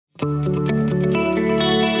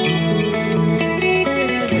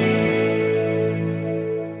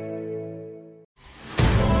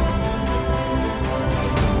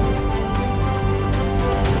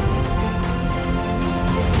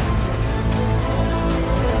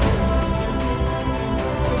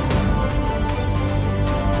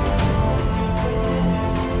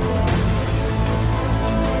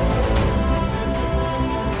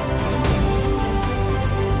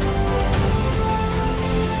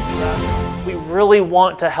Really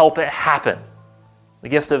want to help it happen. The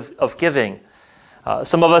gift of giving.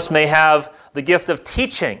 Some of us may have the gift of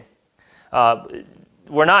teaching.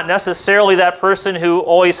 We're not necessarily that person who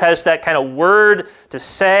always has that kind of word to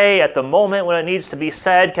say at the moment when it needs to be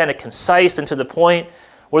said, kind of concise and to the point.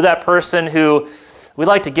 We're that person who we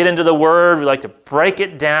like to get into the word, we like to break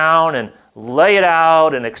it down and lay it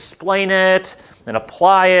out and explain it and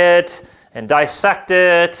apply it and dissect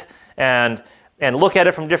it and look at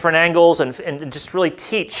it from different angles and just really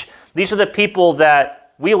teach. These are the people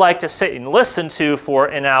that we like to sit and listen to for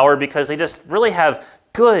an hour because they just really have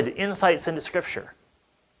good insights into Scripture.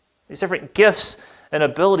 These different gifts and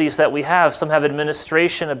abilities that we have. Some have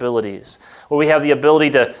administration abilities, where we have the ability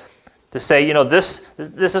to say, you know, this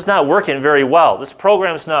is not working very well. This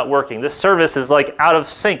program is not working. This service is like out of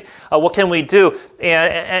sync. What can we do?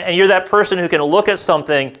 And you're that person who can look at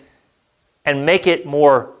something and make it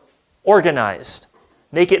more organized,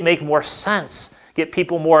 make it make more sense, get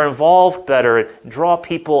people more involved better, draw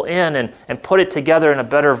people in and put it together in a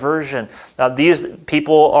better version. These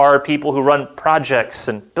people are people who run projects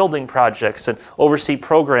and building projects and oversee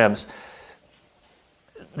programs.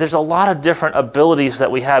 There's a lot of different abilities that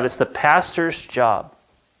we have. It's the pastor's job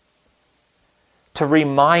to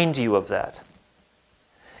remind you of that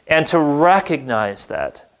and to recognize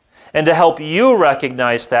that, and to help you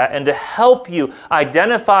recognize that, and to help you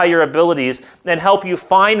identify your abilities, and help you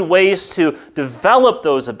find ways to develop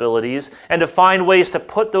those abilities, and to find ways to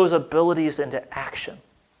put those abilities into action.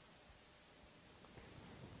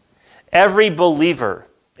 Every believer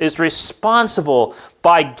is responsible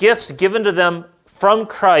by gifts given to them from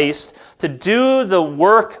Christ to do the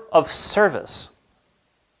work of service.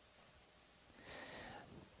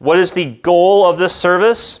 What is the goal of this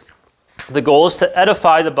service? The goal is to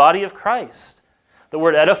edify the body of Christ. The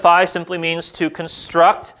word edify simply means to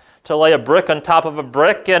construct, to lay a brick on top of a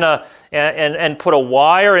brick and put a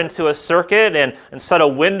wire into a circuit and set a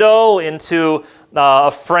window into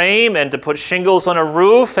a frame and to put shingles on a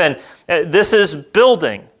roof. And this is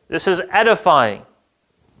building. This is edifying.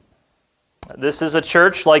 This is a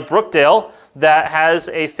church like Brookdale that has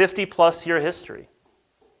a 50-plus year history.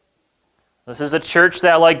 This is a church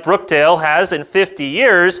that, like Brookdale, has in 50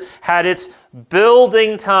 years had its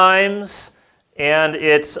building times and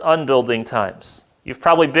its unbuilding times. You've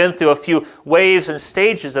probably been through a few waves and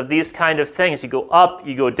stages of these kind of things. You go up,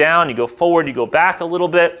 you go down, you go forward, you go back a little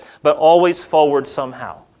bit, but always forward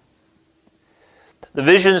somehow. The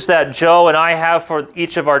visions that Joe and I have for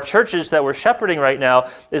each of our churches that we're shepherding right now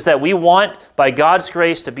is that we want, by God's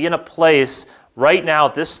grace, to be in a place right now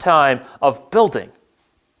at this time of building,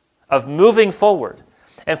 of moving forward.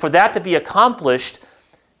 And for that to be accomplished,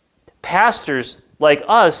 pastors like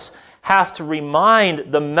us have to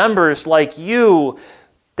remind the members like you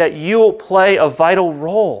that you play a vital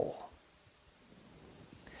role.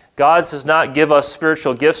 God does not give us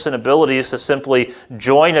spiritual gifts and abilities to simply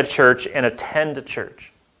join a church and attend a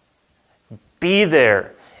church. Be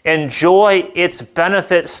there. Enjoy its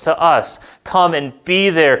benefits to us. Come and be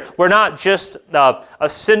there. We're not just a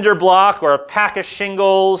cinder block or a pack of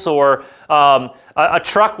shingles or a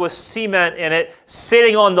truck with cement in it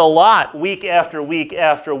sitting on the lot week after week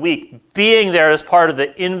after week, being there as part of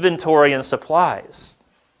the inventory and supplies.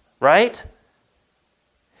 Right?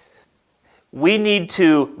 We need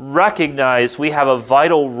to recognize we have a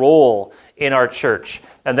vital role in our church,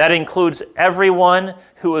 and that includes everyone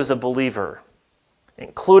who is a believer,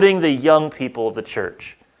 including the young people of the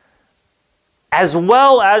church, as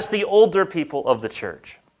well as the older people of the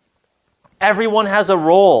church. Everyone has a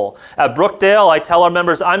role. At Brookdale, I tell our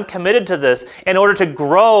members, I'm committed to this. In order to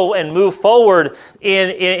grow and move forward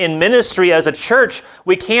in ministry as a church,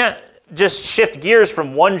 we can't just shift gears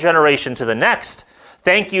from one generation to the next.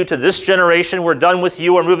 Thank you to this generation, we're done with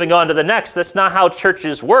you, we're moving on to the next. That's not how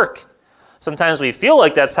churches work. Sometimes we feel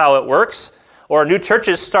like that's how it works. Or new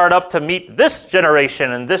churches start up to meet this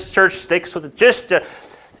generation and this church sticks with just...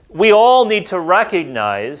 We all need to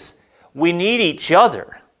recognize we need each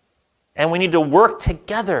other and we need to work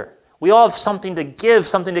together. We all have something to give,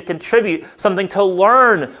 something to contribute, something to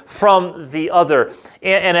learn from the other.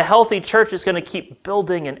 And a healthy church is going to keep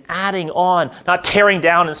building and adding on, not tearing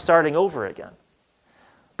down and starting over again.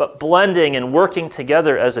 but blending and working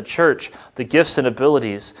together as a church, the gifts and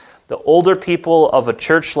abilities. The older people of a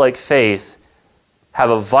church like Faith have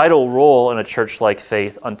a vital role in a church like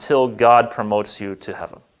Faith until God promotes you to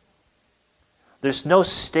heaven. There's no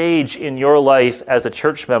stage in your life as a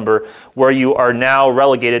church member where you are now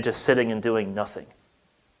relegated to sitting and doing nothing.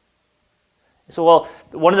 So, well,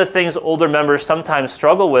 one of the things older members sometimes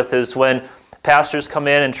struggle with is when pastors come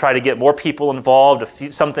in and try to get more people involved.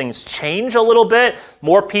 Some things change a little bit.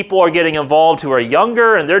 More people are getting involved who are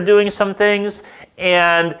younger and they're doing some things.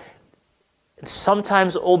 And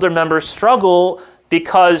sometimes older members struggle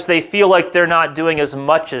because they feel like they're not doing as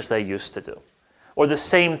much as they used to do, or the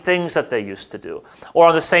same things that they used to do, or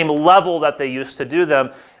on the same level that they used to do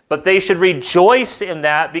them. But they should rejoice in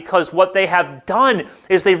that, because what they have done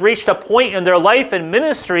is they've reached a point in their life and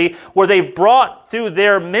ministry where they've brought through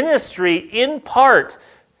their ministry in part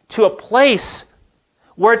to a place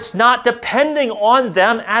where it's not depending on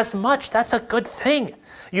them as much. That's a good thing.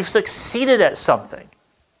 You've succeeded at something.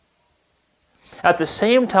 At the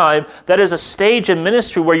same time, that is a stage in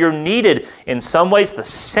ministry where you're needed in some ways the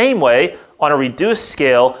same way on a reduced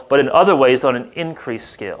scale, but in other ways on an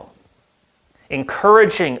increased scale.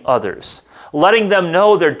 Encouraging others, letting them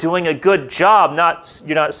know they're doing a good job.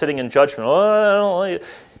 You're not sitting in judgment.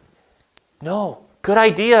 No, good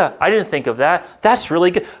idea. I didn't think of that. That's really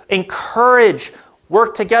good. Encourage,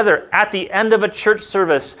 work together. At the end of a church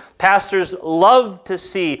service, pastors love to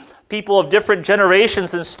see people of different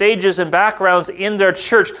generations and stages and backgrounds in their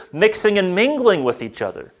church mixing and mingling with each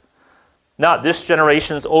other. Not this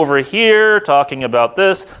generation's over here talking about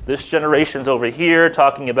this generation's over here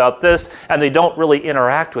talking about this, and they don't really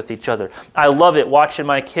interact with each other. I love it watching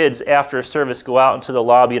my kids after a service go out into the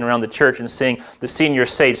lobby and around the church and seeing the senior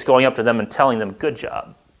saints going up to them and telling them, good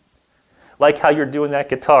job. Like how you're doing that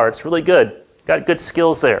guitar. It's really good. Got good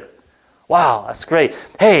skills there. Wow, that's great.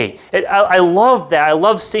 Hey, I love that. I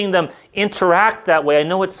love seeing them interact that way. I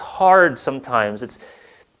know it's hard sometimes. It's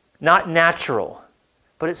not natural,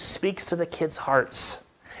 but it speaks to the kids' hearts.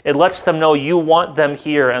 It lets them know you want them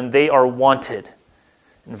here and they are wanted,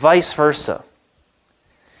 and vice versa.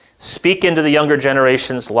 Speak into the younger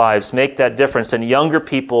generation's lives. Make that difference. And younger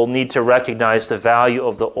people need to recognize the value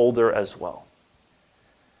of the older as well.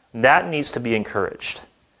 That needs to be encouraged.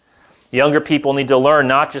 Younger people need to learn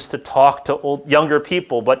not just to talk to younger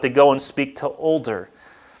people, but to go and speak to older,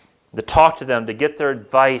 to talk to them, to get their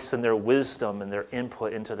advice and their wisdom and their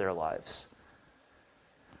input into their lives.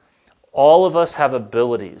 All of us have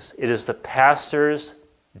abilities. It is the pastor's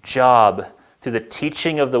job, through the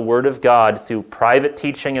teaching of the Word of God, through private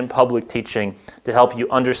teaching and public teaching, to help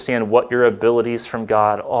you understand what your abilities from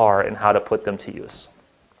God are and how to put them to use.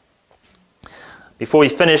 Before we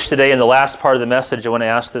finish today in the last part of the message, I want to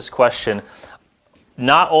ask this question.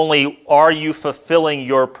 Not only are you fulfilling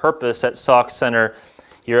your purpose at Sauk Center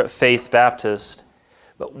here at Faith Baptist,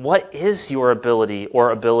 but what is your ability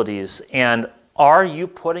or abilities, and are you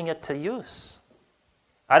putting it to use?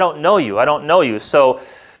 I don't know you, so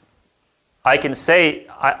I can say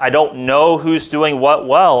I don't know who's doing what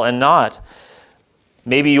well and not.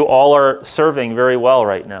 Maybe you all are serving very well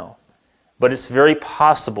right now. But it's very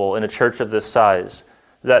possible in a church of this size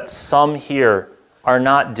that some here are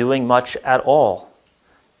not doing much at all.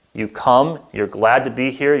 You come, you're glad to be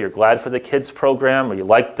here, you're glad for the kids program, or you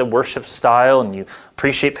like the worship style, and you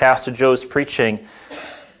appreciate Pastor Joe's preaching.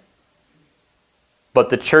 But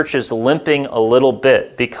the church is limping a little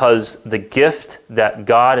bit because the gift that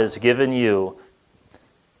God has given you,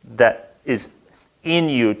 that is in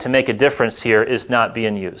you to make a difference here, is not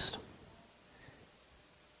being used.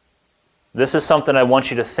 This is something I want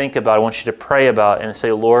you to think about. I want you to pray about and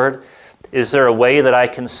say, Lord, is there a way that I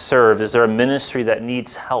can serve? Is there a ministry that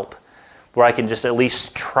needs help where I can just at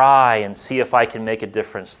least try and see if I can make a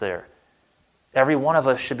difference there? Every one of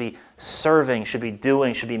us should be serving, should be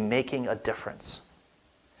doing, should be making a difference.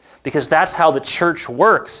 Because that's how the church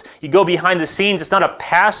works. You go behind the scenes, it's not a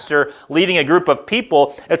pastor leading a group of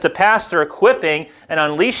people. It's a pastor equipping and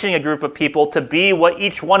unleashing a group of people to be what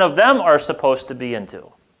each one of them are supposed to be and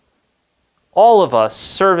do. All of us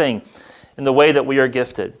serving in the way that we are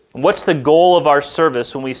gifted. What's the goal of our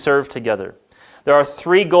service when we serve together? There are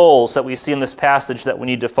 3 goals that we see in this passage that we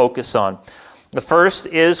need to focus on. The first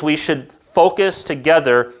is we should focus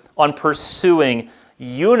together on pursuing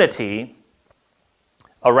unity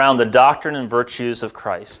around the doctrine and virtues of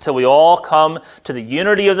Christ, till we all come to the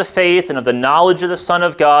unity of the faith and of the knowledge of the Son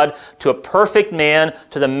of God, to a perfect man,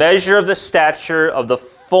 to the measure of the stature of the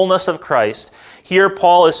fullness of Christ. Here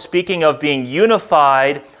Paul is speaking of being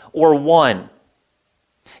unified or one.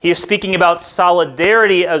 He is speaking about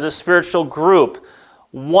solidarity as a spiritual group,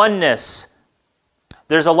 oneness.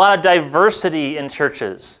 There's a lot of diversity in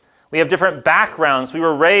churches. We have different backgrounds. We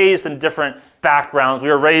were raised in different backgrounds. We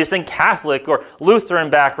were raised in Catholic or Lutheran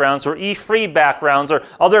backgrounds or E-Free backgrounds or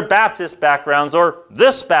other Baptist backgrounds or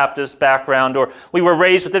this Baptist background, or we were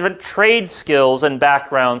raised with different trade skills and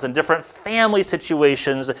backgrounds and different family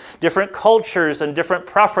situations, different cultures and different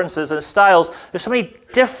preferences and styles. There's so many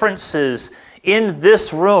differences in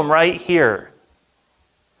this room right here.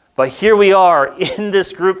 But here we are in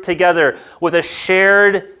this group together with a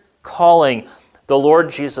shared calling, the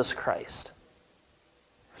Lord Jesus Christ.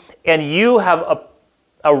 And you have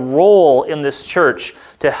a role in this church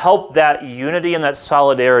to help that unity and that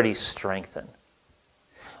solidarity strengthen.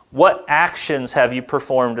 What actions have you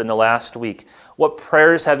performed in the last week? What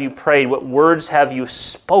prayers have you prayed? What words have you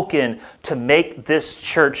spoken to make this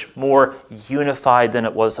church more unified than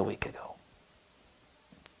it was a week ago?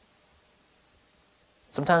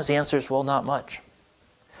 Sometimes the answer is, well, not much.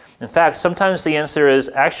 In fact, sometimes the answer is,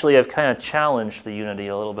 actually, I've kind of challenged the unity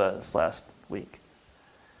a little bit this last week.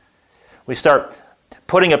 We start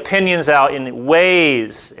putting opinions out in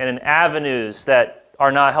ways and in avenues that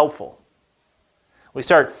are not helpful. We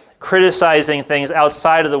start criticizing things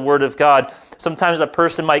outside of the Word of God. Sometimes a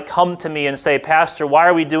person might come to me and say, Pastor, why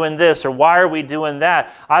are we doing this? Or why are we doing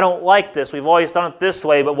that? I don't like this. We've always done it this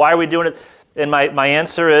way, but why are we doing it? And my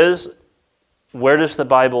answer is, where does the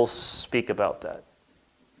Bible speak about that?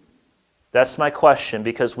 That's my question,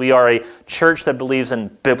 because we are a church that believes in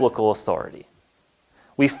biblical authority.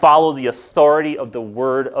 We follow the authority of the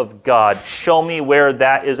Word of God. Show me where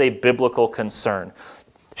that is a biblical concern.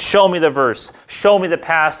 Show me the verse. Show me the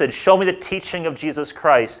passage. Show me the teaching of Jesus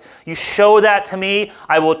Christ. You show that to me,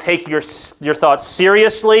 I will take your thoughts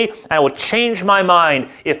seriously, and I will change my mind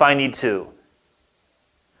if I need to.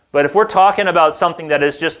 But if we're talking about something that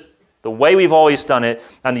is just the way we've always done it,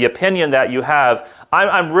 and the opinion that you have,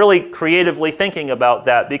 I'm really creatively thinking about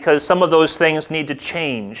that, because some of those things need to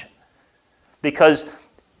change. Because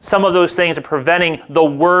some of those things are preventing the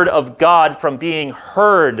Word of God from being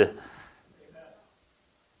heard.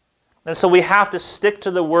 And so we have to stick to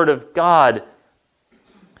the Word of God.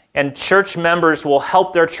 And church members will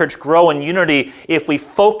help their church grow in unity if we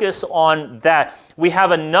focus on that. We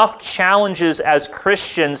have enough challenges as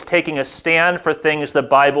Christians taking a stand for things the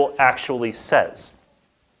Bible actually says.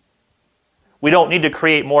 We don't need to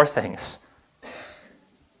create more things.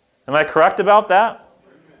 Am I correct about that?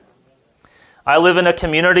 I live in a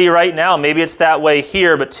community right now, maybe it's that way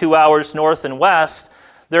here, but 2 hours north and west,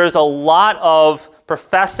 there's a lot of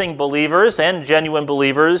professing believers and genuine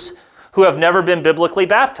believers who have never been biblically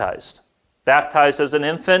baptized. Baptized as an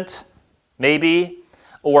infant, maybe,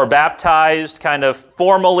 or baptized kind of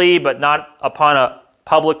formally, but not upon a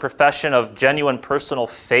public profession of genuine personal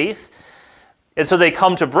faith. And so they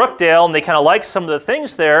come to Brookdale and they kind of like some of the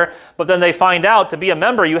things there, but then they find out to be a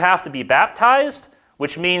member you have to be baptized,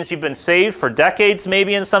 which means you've been saved for decades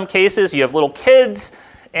maybe in some cases. You have little kids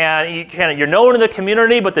and you're known in the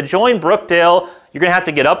community, but to join Brookdale, you're going to have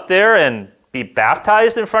to get up there and be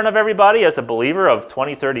baptized in front of everybody as a believer of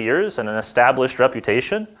 20, 30 years and an established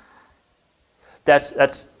reputation.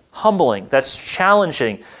 That's humbling, that's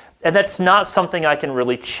challenging, and that's not something I can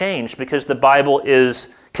really change, because the Bible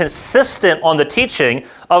is consistent on the teaching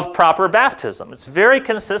of proper baptism. It's very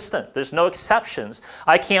consistent. There's no exceptions.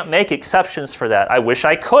 I can't make exceptions for that. I wish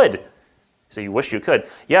I could. So you wish you could.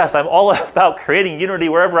 Yes, I'm all about creating unity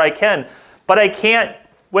wherever I can, but I can't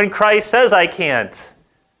when Christ says I can't.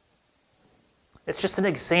 It's just an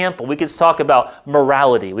example. We could talk about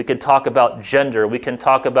morality. We could talk about gender. We can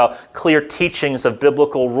talk about clear teachings of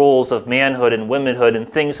biblical rules of manhood and womanhood and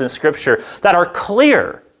things in Scripture that are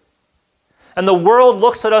clear. And the world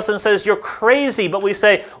looks at us and says, you're crazy. But we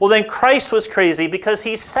say, well, then Christ was crazy because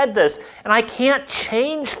he said this. And I can't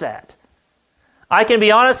change that. I can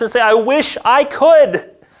be honest and say, I wish I could,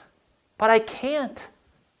 but I can't.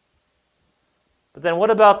 But then what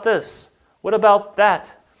about this? What about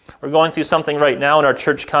that? We're going through something right now in our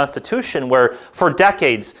church constitution where for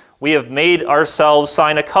decades we have made ourselves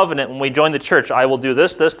sign a covenant when we join the church. I will do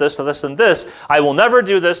this, this, this, this, and this. I will never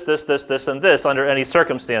do this, this, this, this, and this under any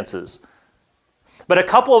circumstances. But a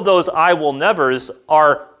couple of those I will nevers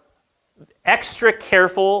are extra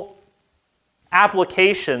careful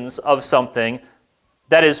applications of something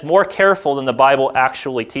that is more careful than the Bible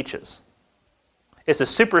actually teaches. It's a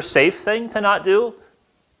super safe thing to not do,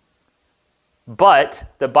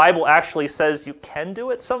 but the Bible actually says you can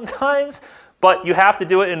do it sometimes, but you have to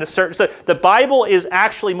do it in a certain... So the Bible is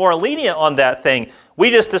actually more lenient on that thing.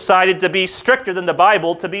 We just decided to be stricter than the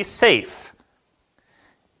Bible to be safe.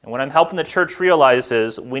 And what I'm helping the church realize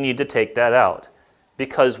is we need to take that out,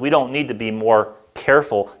 because we don't need to be more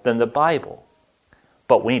careful than the Bible.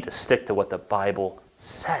 but we need to stick to what the Bible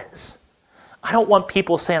says. I don't want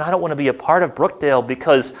people saying, I don't want to be a part of Brookdale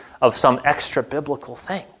because of some extra biblical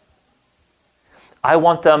thing. I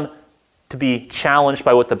want them to be challenged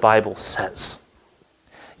by what the Bible says.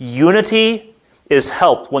 Unity is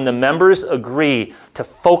helped when the members agree to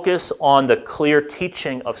focus on the clear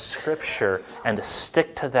teaching of Scripture and to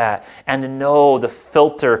stick to that and to know the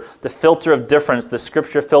filter of difference. The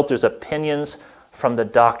Scripture filters opinions from the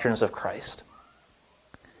doctrines of Christ.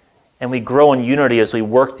 And we grow in unity as we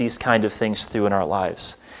work these kind of things through in our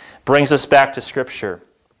lives. Brings us back to Scripture.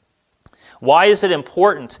 Why is it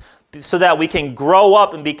important? So that we can grow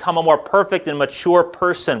up and become a more perfect and mature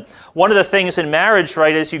person. One of the things in marriage,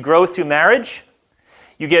 right, is you grow through marriage.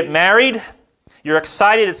 You get married, you're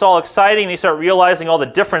excited, it's all exciting, and you start realizing all the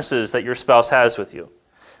differences that your spouse has with you.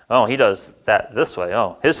 Oh, he does that this way.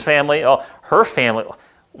 Oh, his family. Oh, her family.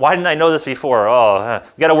 Why didn't I know this before? Oh,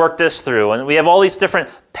 we got to work this through. And we have all these different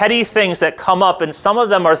petty things that come up, and some of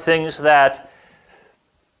them are things that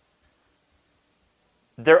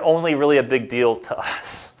they're only really a big deal to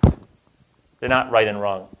us. They're not right and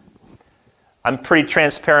wrong. I'm pretty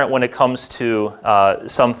transparent when it comes to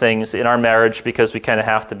some things in our marriage because we kind of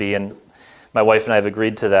have to be, and my wife and I have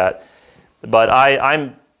agreed to that. But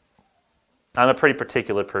I'm a pretty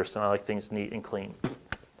particular person. I like things neat and clean,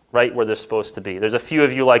 right where they're supposed to be. There's a few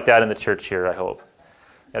of you like that in the church here, I hope.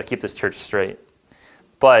 Got to keep this church straight.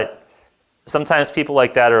 But sometimes people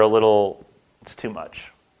like that are it's too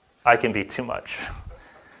much. I can be too much.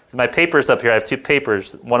 So my paper's up here. I have 2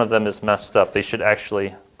 papers. One of them is messed up. They should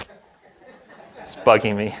actually, it's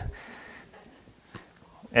bugging me.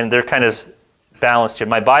 And they're kind of balanced here.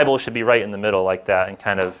 My Bible should be right in the middle like that and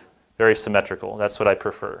kind of very symmetrical. That's what I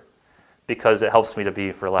prefer because it helps me to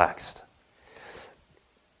be relaxed.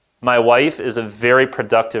 My wife is a very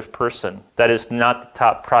productive person. That is not the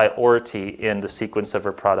top priority in the sequence of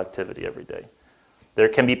her productivity every day. There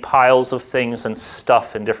can be piles of things and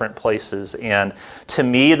stuff in different places. And to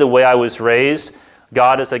me, the way I was raised,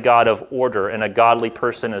 God is a God of order, and a godly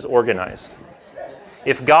person is organized.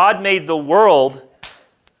 If God made the world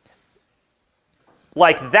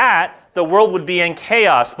like that, the world would be in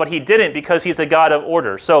chaos, but he didn't because he's a God of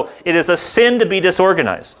order. So it is a sin to be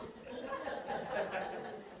disorganized.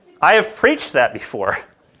 I have preached that before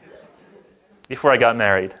I got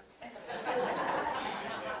married.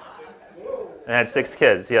 And I had 6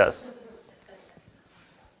 kids, yes.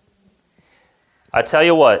 I tell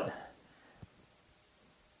you what,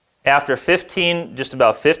 after just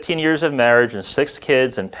about 15 years of marriage and 6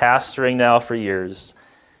 kids and pastoring now for years,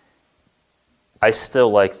 I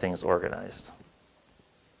still like things organized.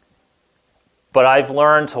 But I've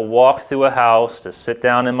learned to walk through a house, to sit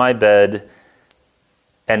down in my bed,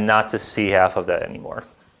 and not to see half of that anymore.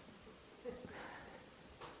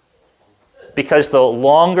 Because the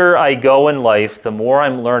longer I go in life, the more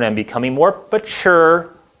I'm learning, I'm becoming more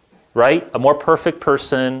mature, right? A more perfect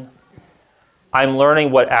person. I'm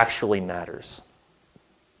learning what actually matters.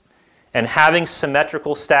 And having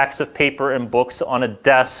symmetrical stacks of paper and books on a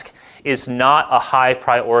desk is not a high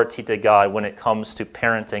priority to God when it comes to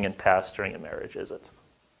parenting and pastoring a marriage, is it?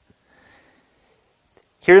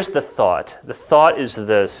 Here's the thought. The thought is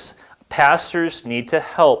this. Pastors need to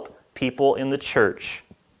help people in the church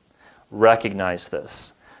recognize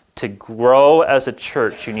this. To grow as a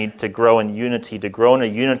church, you need to grow in unity. To grow in a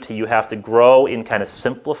unity, you have to grow in kind of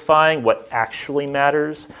simplifying what actually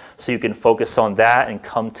matters so you can focus on that and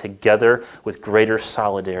come together with greater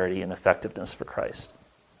solidarity and effectiveness for Christ.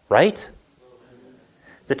 Right?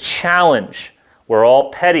 It's a challenge. We're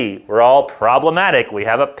all petty. We're all problematic. We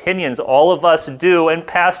have opinions. All of us do, and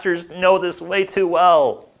pastors know this way too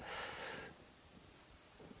well.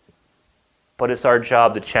 But it's our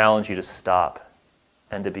job to challenge you to stop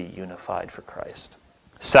and to be unified for Christ.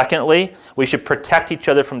 Secondly, we should protect each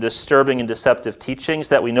other from disturbing and deceptive teachings,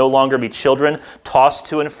 that we no longer be children tossed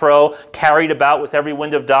to and fro, carried about with every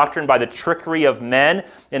wind of doctrine by the trickery of men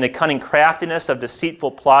and the cunning craftiness of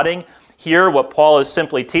deceitful plotting. Here, what Paul is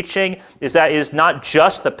simply teaching is that it is not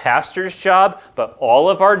just the pastor's job, but all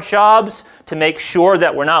of our jobs to make sure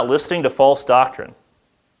that we're not listening to false doctrine.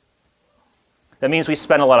 That means we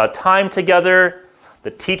spend a lot of time together, the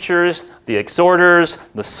teachers, the exhorters,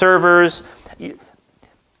 the servers.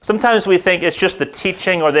 Sometimes we think it's just the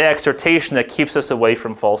teaching or the exhortation that keeps us away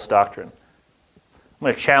from false doctrine. I'm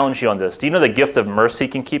going to challenge you on this. Do you know the gift of mercy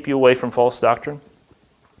can keep you away from false doctrine?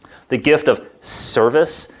 The gift of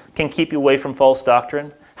service can keep you away from false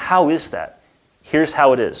doctrine? How is that? Here's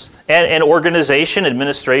how it is. And organization,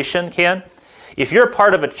 administration can. If you're a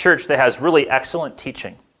part of a church that has really excellent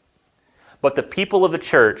teaching, but the people of the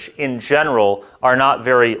church in general are not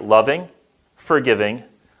very loving, forgiving,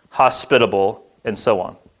 hospitable, and so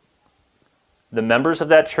on. The members of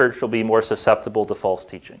that church will be more susceptible to false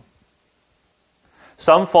teaching.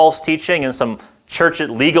 Some false teaching and some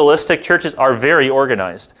legalistic churches are very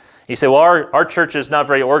organized. You say, well, our church is not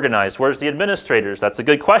very organized. Where's the administrators? That's a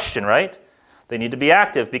good question, right? They need to be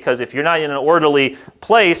active, because if you're not in an orderly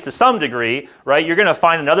place to some degree, right, you're going to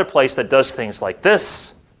find another place that does things like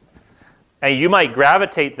this. And you might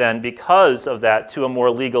gravitate then, because of that, to a more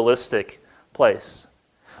legalistic place.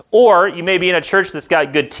 Or you may be in a church that's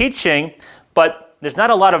got good teaching, but there's not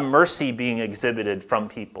a lot of mercy being exhibited from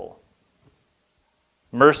people.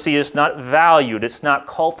 Mercy is not valued, it's not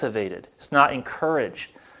cultivated, it's not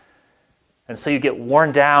encouraged. And so you get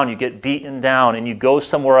worn down, you get beaten down, and you go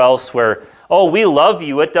somewhere else where, oh, we love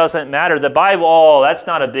you, it doesn't matter. The Bible, oh, that's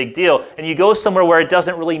not a big deal. And you go somewhere where it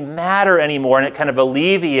doesn't really matter anymore, and it kind of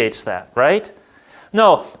alleviates that, right?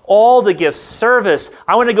 No, all the gifts, service.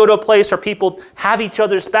 I want to go to a place where people have each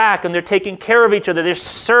other's back and they're taking care of each other. They're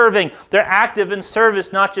serving. They're active in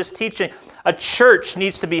service, not just teaching. A church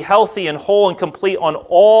needs to be healthy and whole and complete on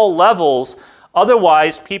all levels.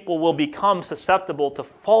 Otherwise, people will become susceptible to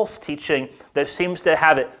false teaching that seems to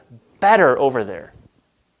have it better over there.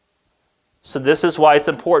 So this is why it's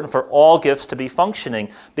important for all gifts to be functioning,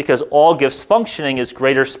 because all gifts functioning is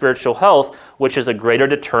greater spiritual health, which is a greater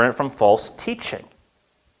deterrent from false teaching.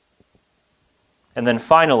 And then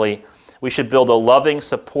finally, we should build a loving,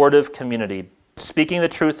 supportive community, speaking the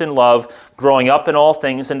truth in love, growing up in all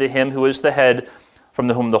things into Him who is the head, from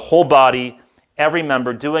whom the whole body, every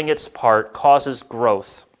member doing its part, causes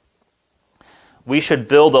growth. We should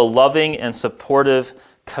build a loving and supportive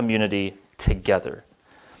community together.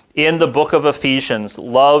 In the book of Ephesians,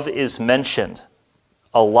 love is mentioned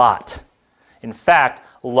a lot. In fact,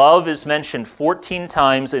 love is mentioned 14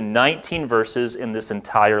 times in 19 verses in this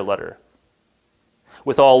entire letter.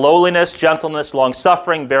 With all lowliness, gentleness,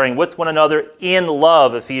 long-suffering, bearing with one another in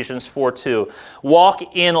love, Ephesians 4:2. Walk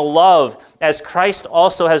in love, as Christ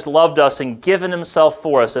also has loved us and given Himself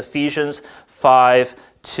for us, Ephesians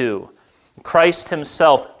 5:2. Christ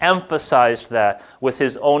Himself emphasized that with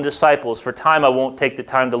His own disciples. For time, I won't take the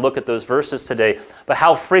time to look at those verses today, but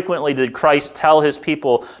how frequently did Christ tell His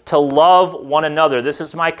people to love one another? This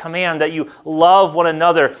is my command, that you love one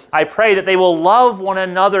another. I pray that they will love one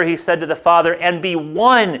another, He said to the Father, and be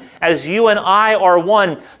one as you and I are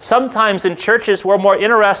one. Sometimes in churches, we're more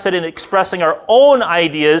interested in expressing our own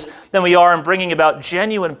ideas than we are in bringing about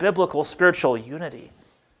genuine biblical spiritual unity.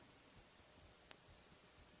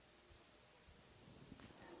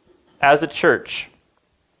 As a church,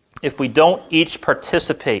 if we don't each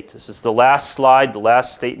participate, this is the last slide, the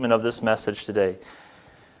last statement of this message today.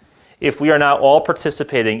 If we are not all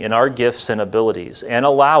participating in our gifts and abilities and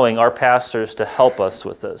allowing our pastors to help us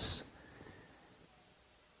with this,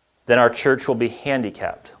 then our church will be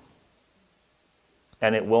handicapped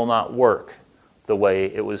and it will not work the way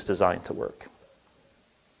it was designed to work.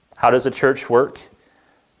 How does a church work?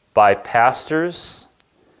 By pastors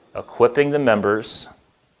equipping the members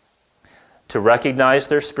to recognize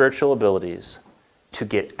their spiritual abilities, to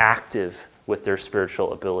get active with their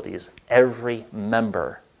spiritual abilities, every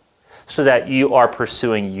member, so that you are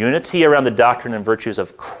pursuing unity around the doctrine and virtues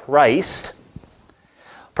of Christ,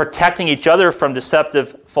 protecting each other from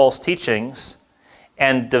deceptive false teachings,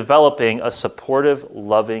 and developing a supportive,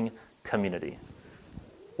 loving community.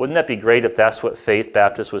 Wouldn't that be great if that's what Faith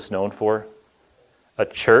Baptist was known for? A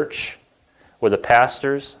church where the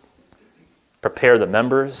pastors prepare the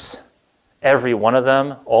members, every one of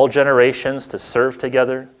them, all generations, to serve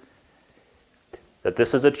together. That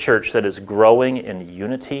this is a church that is growing in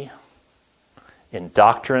unity, in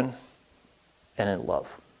doctrine, and in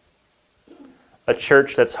love. A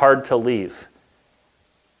church that's hard to leave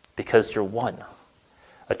because you're one.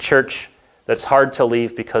 A church that's hard to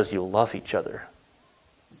leave because you love each other.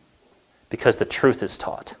 Because the truth is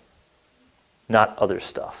taught, not other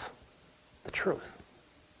stuff. The truth.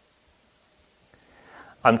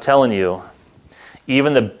 I'm telling you,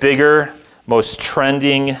 even the bigger, most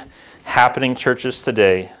trending, happening churches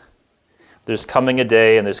today, there's coming a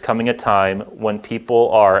day and there's coming a time when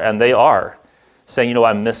people are, and they are, saying, you know,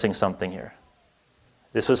 I'm missing something here.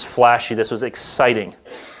 This was flashy, this was exciting.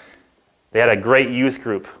 They had a great youth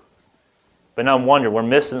group. But now I'm wondering, we're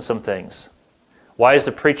missing some things. Why is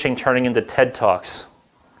the preaching turning into TED Talks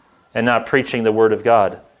and not preaching the Word of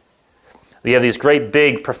God? We have these great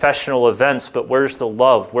big professional events, but where's the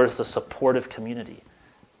love? Where's the supportive community?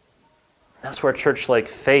 That's where a church like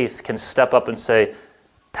Faith can step up and say,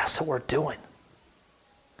 that's what we're doing.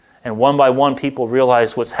 And one by one, people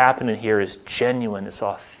realize what's happening here is genuine, it's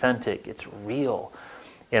authentic, it's real.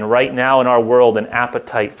 And right now in our world, an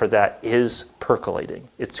appetite for that is percolating.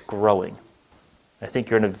 It's growing. I think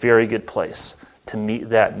you're in a very good place to meet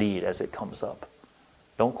that need as it comes up.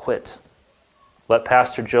 Don't quit. Let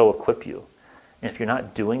Pastor Joe equip you. And if you're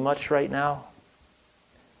not doing much right now,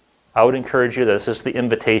 I would encourage you, this is the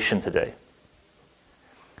invitation today.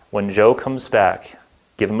 When Joe comes back,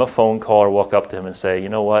 give him a phone call or walk up to him and say, you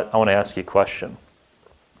know what, I want to ask you a question.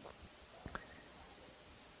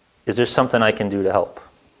 Is there something I can do to help?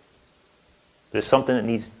 There's something that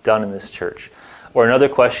needs done in this church. Or another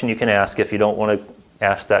question you can ask if you don't want to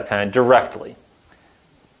ask that kind of directly.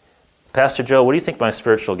 Pastor Joe, what do you think my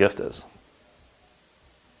spiritual gift is?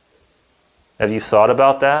 Have you thought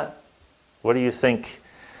about that? What do you think?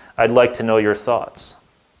 I'd like to know your thoughts.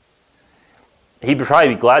 He'd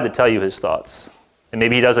probably be glad to tell you his thoughts. And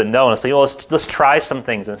maybe he doesn't know. And say, well, let's try some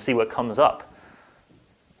things and see what comes up.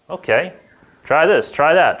 Okay. Try this,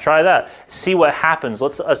 try that, try that. See what happens.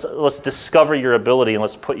 Let's discover your ability and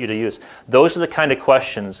let's put you to use. Those are the kind of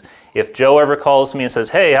questions. If Joe ever calls me and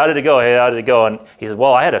says, hey, how did it go? Hey, how did it go? And he says,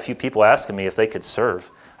 well, I had a few people asking me if they could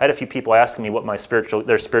serve. I had a few people asking me what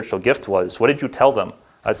their spiritual gift was. What did you tell them?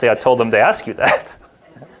 I'd say, I told them to ask you that.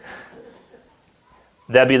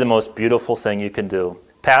 That'd be the most beautiful thing you can do.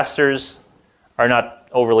 Pastors are not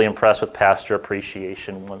overly impressed with Pastor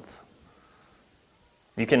Appreciation Month.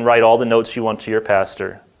 You can write all the notes you want to your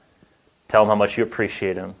pastor. Tell him how much you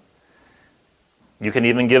appreciate him. You can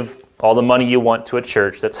even give all the money you want to a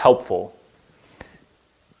church that's helpful.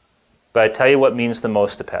 But I tell you what means the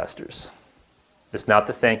most to pastors. It's not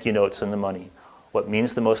the thank you notes and the money. What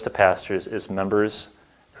means the most to pastors is members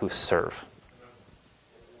who serve.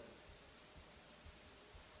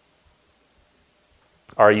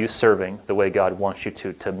 Are you serving the way God wants you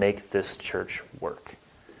to make this church work?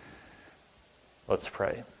 Let's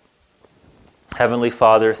pray. Heavenly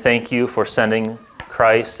Father, thank you for sending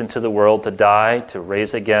Christ into the world to die, to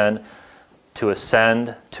raise again, to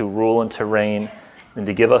ascend, to rule and to reign, and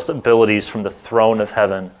to give us abilities from the throne of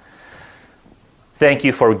heaven. Thank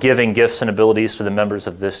you for giving gifts and abilities to the members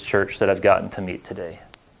of this church that I've gotten to meet today.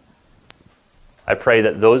 I pray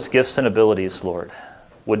that those gifts and abilities, Lord,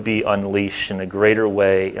 would be unleashed in a greater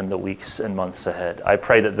way in the weeks and months ahead. I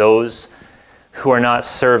pray that those who are not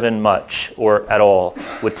serving much or at all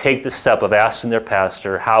would take the step of asking their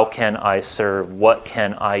pastor, how can I serve? What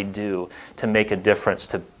can I do to make a difference,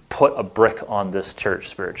 to put a brick on this church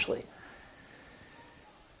spiritually?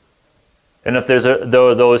 And if there's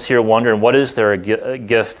those here wondering, what is their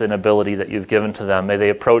gift and ability that you've given to them? May they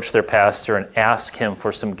approach their pastor and ask him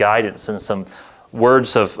for some guidance and some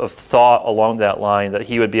words of thought along that line, that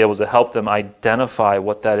he would be able to help them identify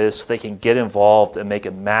what that is so they can get involved and make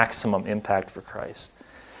a maximum impact for Christ.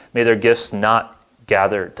 May their gifts not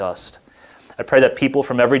gather dust. I pray that people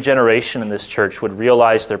from every generation in this church would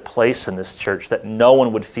realize their place in this church, that no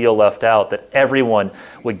one would feel left out, that everyone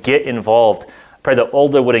would get involved. I pray the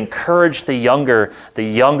older would encourage the younger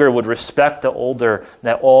would respect the older,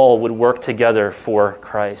 that all would work together for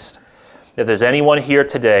Christ. If there's anyone here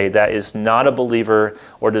today that is not a believer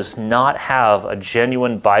or does not have a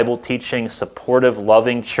genuine Bible-teaching, supportive,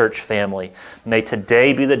 loving church family, may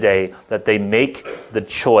today be the day that they make the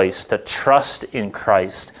choice to trust in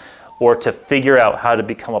Christ or to figure out how to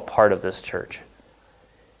become a part of this church.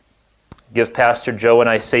 Give Pastor Joe and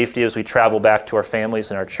I safety as we travel back to our families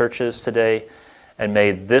and our churches today, and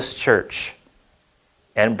may this church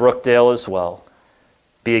and Brookdale as well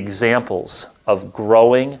be examples of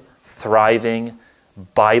growing, thriving,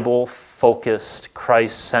 Bible-focused,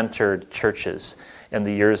 Christ-centered churches in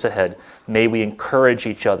the years ahead. May we encourage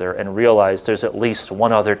each other and realize there's at least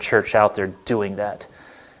one other church out there doing that.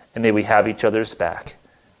 And may we have each other's back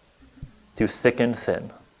through thick and thin.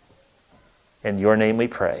 In your name we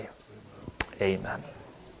pray. Amen.